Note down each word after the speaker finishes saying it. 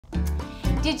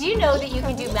Did you know that you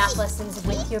can do math lessons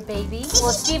with your baby? Well,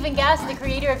 Steven Gass, the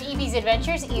creator of Eebee's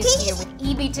Adventures, is here with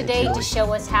Eebee today to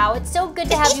show us how. It's so good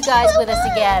to have you guys with us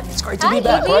again. It's great to be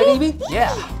back, right, Eebee?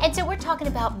 Yeah. And so we're talking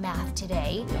about math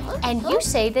today, and you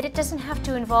say that it doesn't have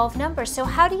to involve numbers. So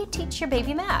how do you teach your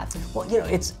baby math? Well, you know,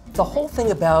 it's the whole thing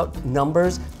about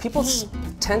numbers. People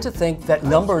tend to think that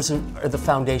numbers are the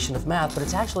foundation of math, but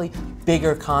it's actually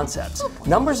bigger concepts.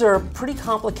 Numbers are a pretty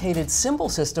complicated symbol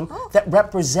system that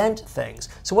represent things.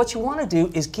 So what you want to do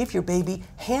is give your baby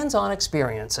hands-on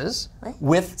experiences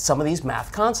with some of these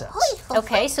math concepts.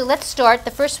 Okay, so let's start.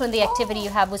 The first one, the activity you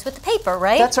have was with the paper,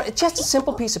 right? That's right. It's just a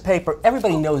simple piece of paper.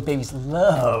 Everybody knows babies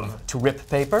love to rip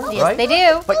paper, Yes, right? they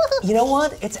do. But you know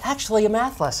what? It's actually a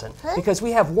math lesson because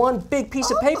we have one big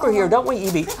piece of paper here, don't we,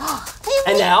 Eebee?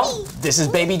 And now, this is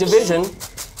baby division.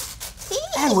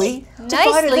 And we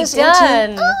divided this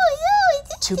into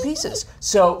two pieces.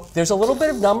 So there's a little bit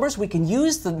of numbers. We can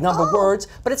use the number words,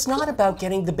 but it's not about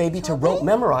getting the baby to rote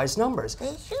memorize numbers.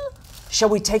 Shall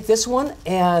we take this one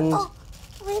and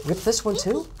rip this one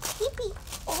too?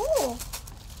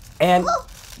 And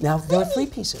now there are three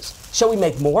pieces. Shall we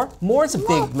make more? More is a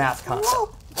big math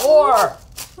concept. More!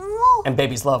 And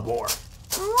babies love more.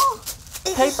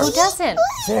 Paper. Who doesn't?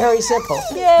 Very simple.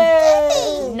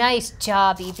 Yay! Nice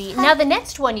job, Eebee. Now the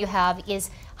next one you have is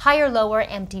higher, lower,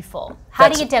 empty, full. How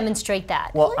do you demonstrate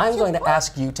that? Well, I'm going to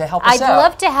ask you to help us out. I'd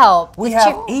love to help. We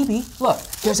have Eebee. Look,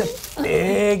 there's a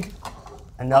big,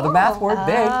 another math word,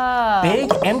 big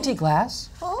empty glass.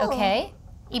 Okay.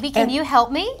 Eebee, can you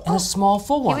help me? And a small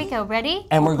full one. Here we go. Ready?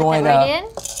 And we're going right in.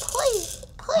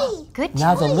 Good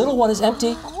Now job. the little one is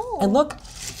empty. And look,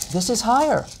 this is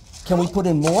higher. Can we put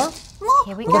in more?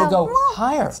 Here we We're going to go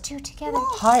higher. Let's do it together.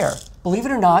 Higher. Believe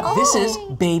it or not, this is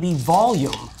baby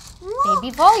volume.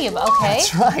 Baby volume, okay.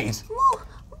 That's right.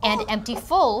 And empty,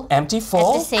 full. Empty,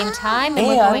 full. At the same time, and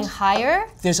we're going higher.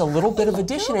 There's a little bit of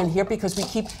addition in here because we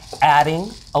keep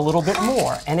adding a little bit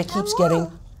more, and it keeps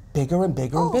getting bigger and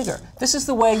bigger and bigger. This is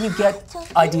the way you get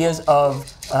ideas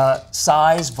of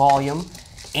size, volume,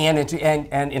 and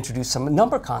introduce some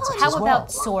number concepts as well. How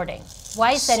about sorting?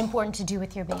 Why is that important to do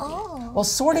with your baby? Well,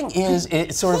 sorting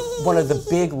it's sort of one of the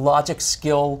big logic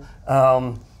skill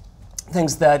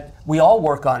things that we all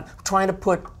work on, trying to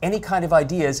put any kind of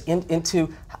ideas into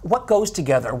what goes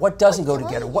together, what doesn't go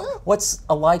together, what's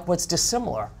alike, what's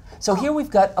dissimilar. So here we've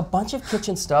got a bunch of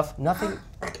kitchen stuff, nothing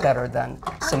better than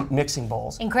some mixing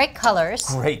bowls. In great colors.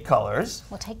 Great colors.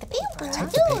 We'll take the paper out. Take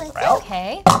the paper out.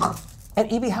 Okay. And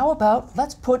Eebee, how about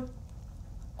let's put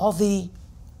all the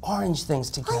orange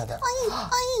things together.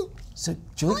 So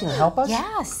Julie, can you help us?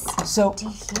 Yes. So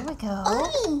here we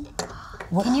go.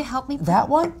 Can you help me? That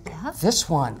one? Yeah. This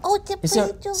one. Is there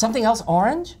something else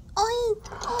orange?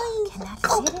 Can that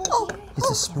fit in here? Is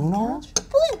the spoon orange?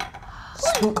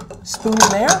 Spoon in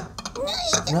there?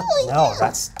 No,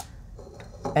 that's...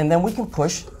 And then we can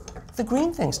push the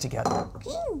green things together.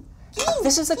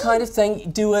 This is the kind of thing, you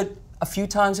do it a few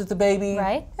times with the baby,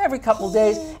 every couple of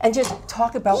days, and just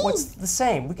talk about what's the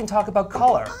same. We can talk about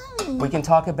color. We can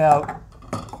talk about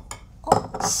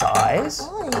size.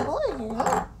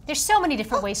 There's so many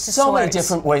different ways to So sort. many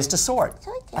different ways to sort.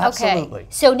 Absolutely. Okay.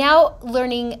 So now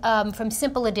learning from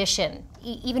simple addition.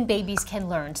 Even babies can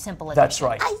learn simple addition. That's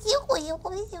right.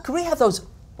 Can we have those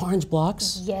orange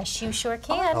blocks? Yes, you sure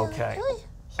can. Okay.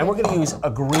 And we're going to use a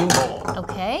green bowl.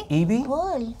 Okay.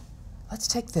 Eebee, let's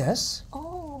take this.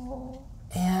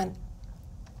 And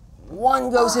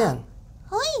one goes in.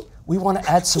 We want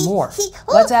to add some more.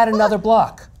 Let's add another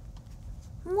block.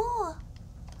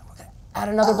 Add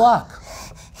another block.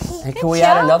 And can we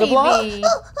add another block?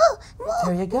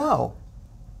 There you go.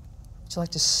 Would you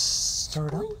like to stir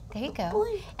it up? There you go.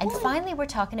 And finally, we're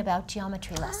talking about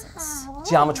geometry lessons.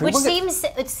 Geometry. Which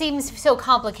seems so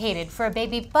complicated for a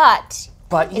baby, but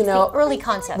you know, the early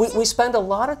concepts. We spend a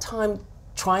lot of time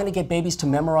trying to get babies to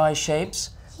memorize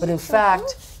shapes, but in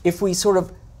fact, if we sort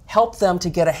of help them to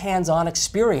get a hands-on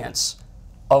experience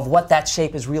of what that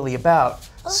shape is really about.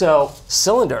 So,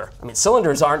 cylinder. I mean,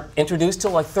 cylinders aren't introduced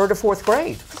till like 3rd or 4th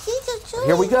grade.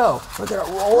 Here we go. We're going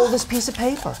to roll this piece of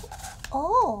paper.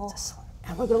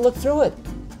 And we're going to look through it.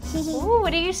 Ooh,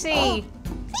 what do you see?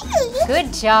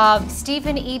 Good job,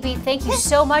 Steven, Eebee. Thank you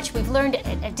so much. We've learned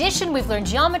addition, we've learned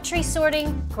geometry,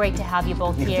 sorting. Great to have you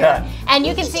both here. And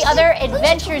you can see other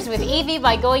adventures with Eebee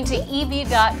by going to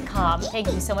eebee.com.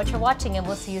 Thank you so much for watching, and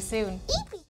we'll see you soon.